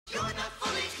You're not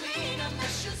fully clean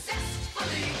unless you're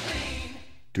zestfully clean.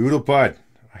 Doodle Bud.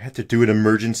 I had to do an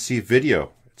emergency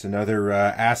video. It's another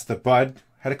Ask the Bud.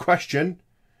 Had a question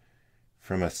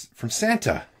from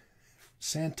Santa.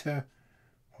 Santa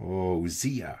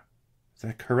Ozia. Is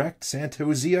that correct? Santa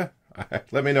Ozia?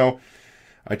 Let me know.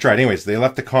 I tried. Anyways, they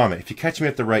left a comment. If you catch me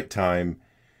at the right time,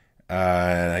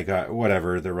 and I got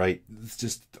it's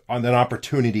just on an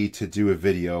opportunity to do a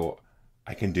video,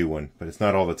 I can do one, but it's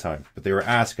not all the time. But they were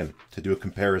asking to do a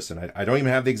comparison. I don't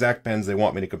even have the exact pens they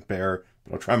want me to compare,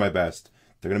 but I'll try my best.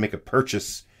 They're going to make a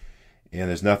purchase, and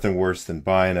there's nothing worse than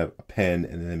buying a pen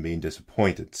and then being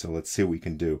disappointed. So let's see what we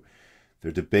can do.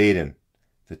 They're debating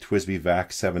the TWSBI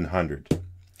Vac 700.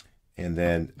 And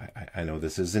then, I know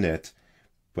this isn't it,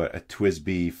 but a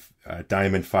TWSBI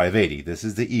Diamond 580. This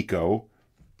is the Eco.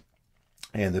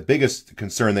 And the biggest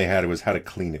concern they had was how to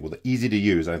clean it. Well, easy to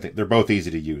use. I think they're both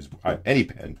easy to use. Any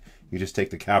pen, you just take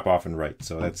the cap off and write.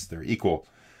 So they're equal.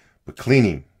 But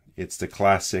cleaning, it's the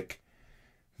classic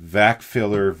vac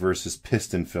filler versus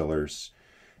piston fillers.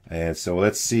 And so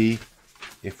let's see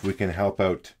if we can help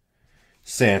out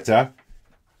Santa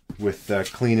with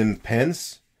cleaning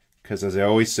pens. Because as I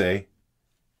always say,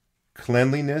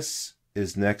 cleanliness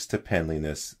is next to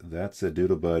penliness. That's a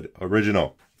Doodle Bud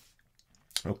original.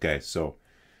 Okay, so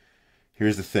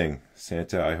here's the thing,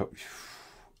 Santa.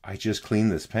 I just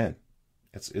cleaned this pen.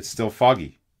 It's still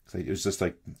foggy. It was just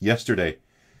like yesterday,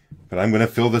 but I'm going to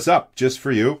fill this up just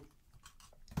for you.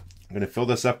 I'm going to fill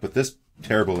this up with this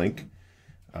terrible ink.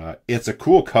 It's a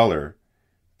cool color,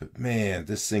 but man,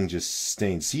 this thing just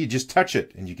stains. See, you just touch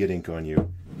it and you get ink on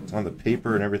you. It's on the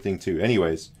paper and everything too.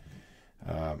 Anyways,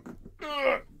 oh,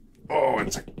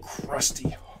 it's a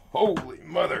crusty. Holy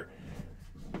mother.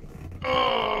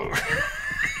 Oh,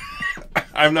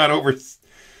 I'm not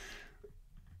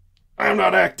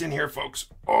acting here, folks.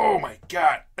 Oh my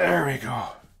God. There we go.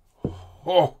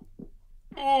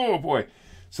 Oh boy.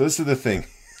 So this is the thing.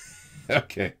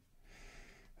 Okay.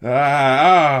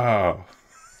 Oh.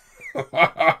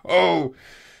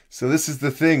 So this is the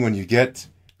thing when you get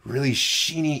really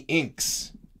sheeny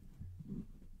inks.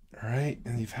 All right.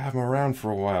 And you've had them around for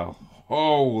a while.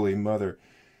 Holy mother.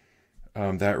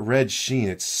 That red sheen,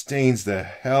 it stains the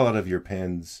hell out of your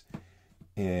pens.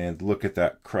 And look at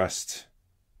that crust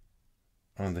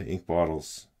on the ink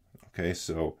bottles. Okay,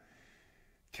 so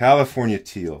California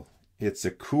teal. It's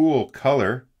a cool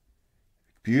color.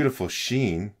 Beautiful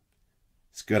sheen.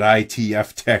 It's got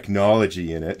ITF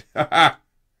technology in it.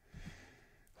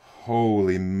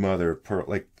 Holy mother of pearl.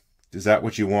 Like, is that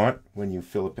what you want when you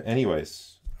fill a pen?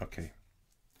 Anyways, okay.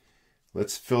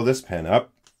 Let's fill this pen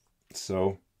up.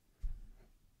 So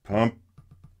pump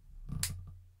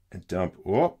and dump.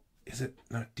 Oh, is it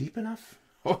not deep enough?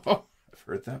 Oh, I've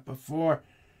heard that before.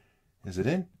 Is it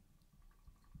in?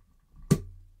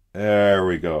 There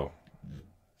we go.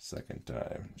 Second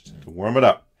time. Just have to warm it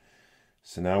up.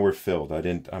 So now we're filled.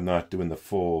 I'm not doing the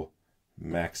full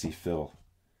maxi fill.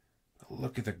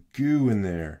 Look at the goo in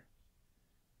there.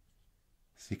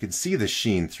 So you can see the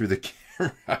sheen through the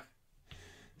camera.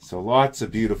 So lots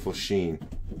of beautiful sheen.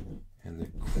 And the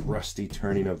crusty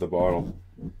turning of the bottle.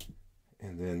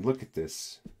 And then look at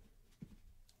this.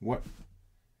 What?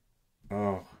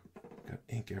 Oh, got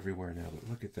ink everywhere now. But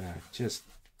look at that. Just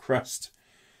crust.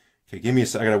 Okay, give me a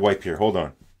sec. I got to wipe here. Hold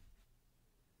on.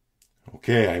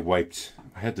 Okay, I wiped.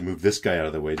 I had to move this guy out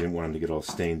of the way. Didn't want him to get all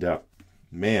stained up.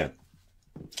 Man.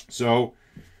 So,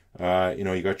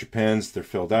 you got your pens. They're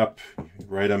filled up. You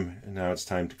write them. And now it's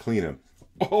time to clean them.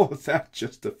 Oh, is that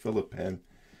just to fill a pen?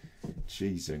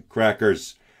 Cheese and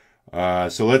crackers.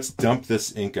 So let's dump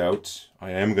this ink out.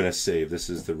 I am going to save. This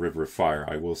is the River of Fire.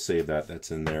 I will save that.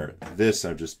 That's in there. This,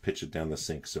 I'll just pitch it down the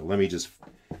sink. So let me just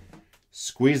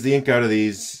squeeze the ink out of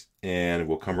these, and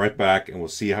we'll come right back, and we'll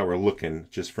see how we're looking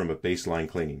just from a baseline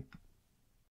cleaning.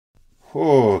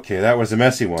 Okay, that was a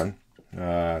messy one.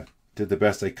 Did the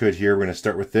best I could here. We're going to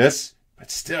start with this.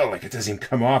 But still, like, it doesn't even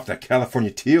come off, that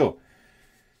California teal.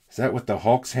 Is that what the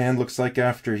Hulk's hand looks like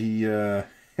after he,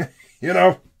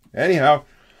 anyhow,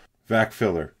 vac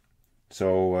filler.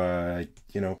 So,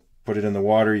 put it in the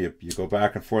water. You go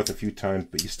back and forth a few times,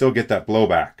 but you still get that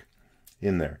blowback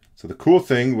in there. So the cool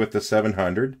thing with the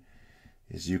 700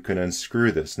 is you can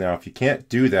unscrew this. Now, if you can't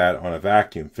do that on a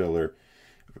vacuum filler,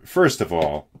 first of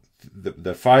all,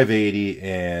 the 580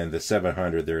 and the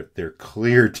 700, they're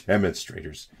clear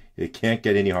demonstrators. It can't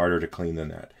get any harder to clean than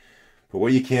that. But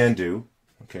what you can do,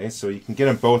 okay, so you can get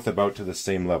them both about to the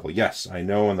same level. Yes, I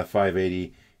know on the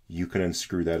 580 you can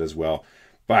unscrew that as well.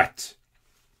 But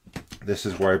this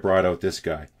is where I brought out this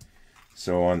guy.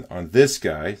 So on this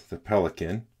guy, the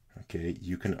Pelican, okay,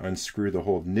 you can unscrew the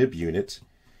whole nib unit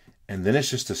and then it's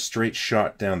just a straight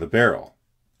shot down the barrel,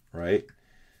 right?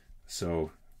 So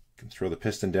you can throw the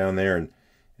piston down there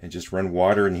and just run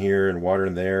water in here and water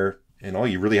in there. And all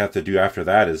you really have to do after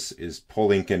that is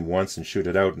pull ink in once and shoot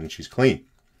it out, and she's clean.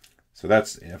 So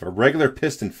that's, if a regular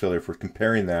piston filler, if we're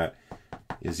comparing that,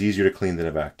 is easier to clean than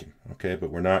a vacuum. Okay, but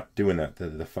we're not doing that.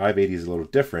 The 580 is a little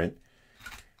different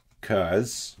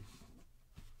because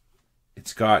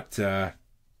it's got,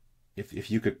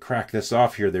 if you could crack this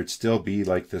off here, there'd still be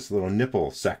like this little nipple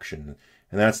section.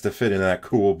 And that's to fit in that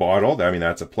cool bottle. I mean,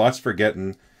 that's a plus for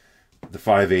getting the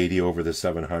 580 over the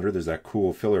 700. There's that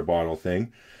cool filler bottle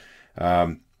thing.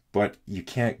 But you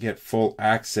can't get full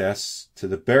access to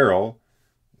the barrel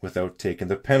without taking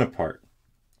the pen apart.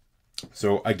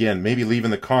 So again, maybe leave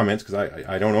in the comments, because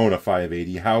I don't own a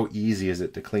 580, how easy is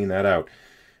it to clean that out?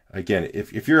 Again,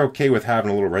 if you're okay with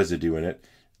having a little residue in it,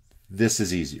 this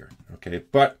is easier, okay?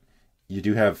 But you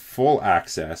do have full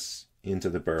access into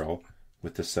the barrel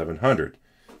with the 700.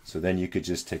 So then you could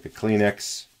just take a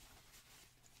Kleenex,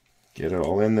 get it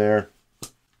all in there.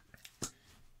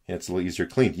 It's a little easier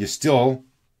clean. You still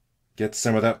get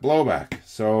some of that blowback.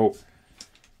 So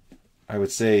I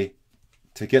would say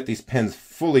to get these pens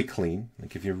fully clean,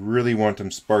 like if you really want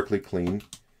them sparkly clean,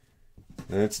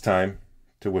 then it's time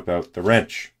to whip out the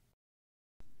wrench.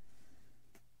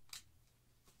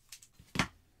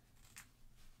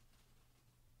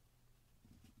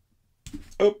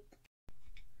 Oh.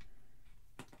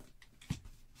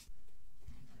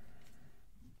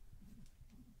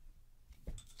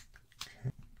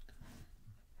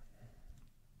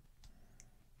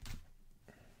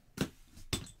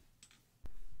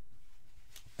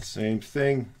 Same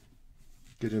thing.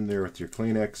 Get in there with your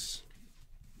Kleenex.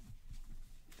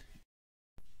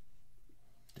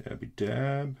 Dabby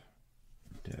dab.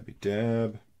 Dabby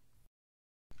dab.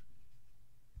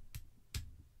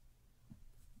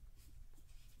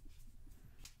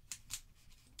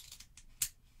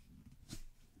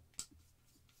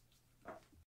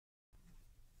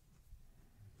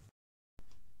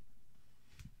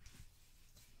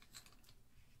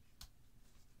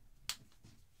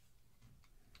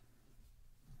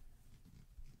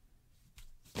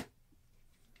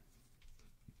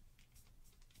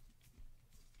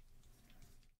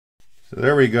 So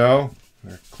there we go.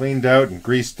 They're cleaned out and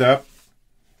greased up,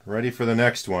 ready for the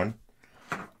next one.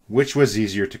 Which was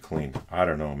easier to clean? I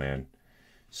don't know, man.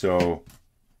 So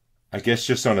I guess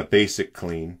just on a basic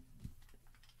clean,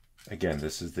 again,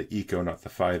 this is the Eco, not the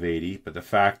 580, but the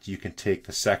fact you can take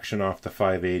the section off the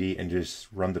 580 and just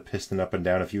run the piston up and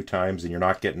down a few times and you're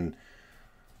not getting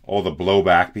all the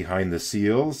blowback behind the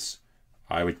seals,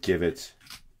 I would give it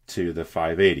to the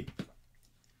 580.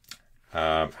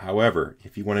 However,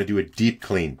 if you want to do a deep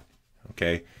clean,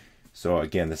 okay, so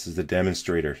again, this is the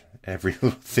demonstrator. Every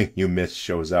little thing you miss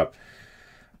shows up.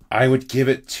 I would give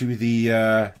it to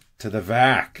the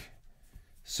Vac.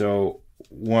 So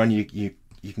one, you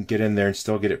can get in there and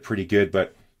still get it pretty good,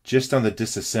 but just on the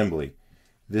disassembly,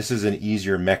 this is an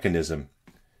easier mechanism.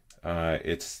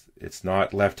 It's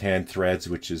not left-hand threads,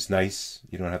 which is nice.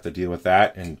 You don't have to deal with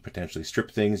that and potentially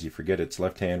strip things. You forget it's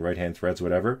left-hand, right-hand threads,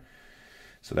 whatever.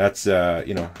 So that's,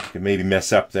 you know, you can maybe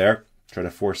mess up there, try to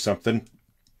force something.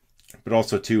 But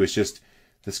also, too, it's just,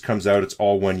 this comes out, it's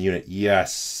all one unit.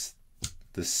 Yes,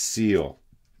 the seal,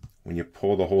 when you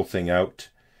pull the whole thing out,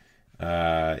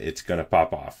 it's going to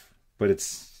pop off. But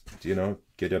it's, you know,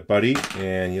 get a buddy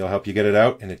and he'll help you get it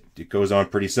out, and it goes on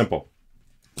pretty simple.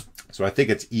 So I think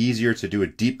it's easier to do a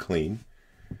deep clean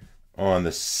on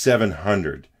the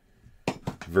 700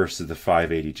 versus the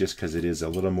 580, just because it is a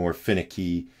little more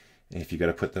finicky. And if you got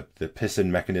to put the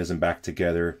piston mechanism back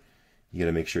together, you got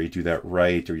to make sure you do that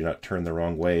right, or you're not turned the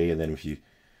wrong way. And then if you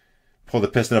pull the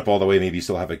piston up all the way, maybe you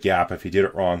still have a gap if you did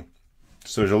it wrong.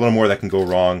 So there's a little more that can go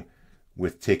wrong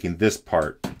with taking this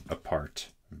part apart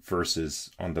versus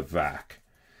on the Vac.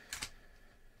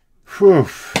 Whew.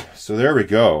 So there we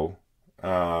go.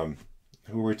 Who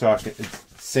were we talking? It's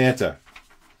Santa.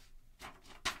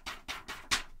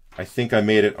 I think I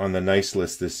made it on the nice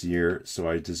list this year, so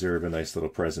I deserve a nice little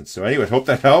present. So anyway, hope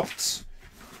that helped.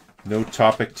 No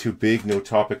topic too big, no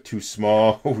topic too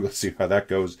small. We'll see how that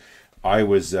goes. I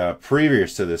was,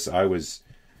 previous to this, I was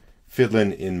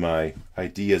fiddling in my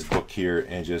ideas book here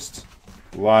and just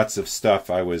lots of stuff.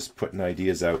 I was putting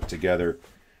ideas out together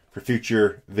for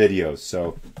future videos.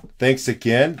 So thanks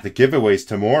again. The giveaway's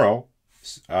tomorrow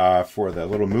for the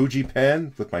little Muji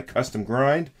pen with my custom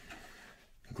grind.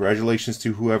 Congratulations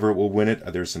to whoever will win it.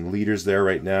 There's some leaders there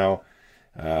right now.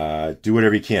 Do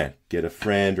whatever you can. Get a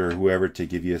friend or whoever to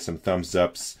give you some thumbs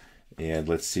ups, and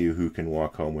let's see who can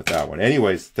walk home with that one.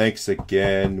 Anyways, thanks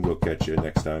again. We'll catch you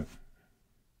next time.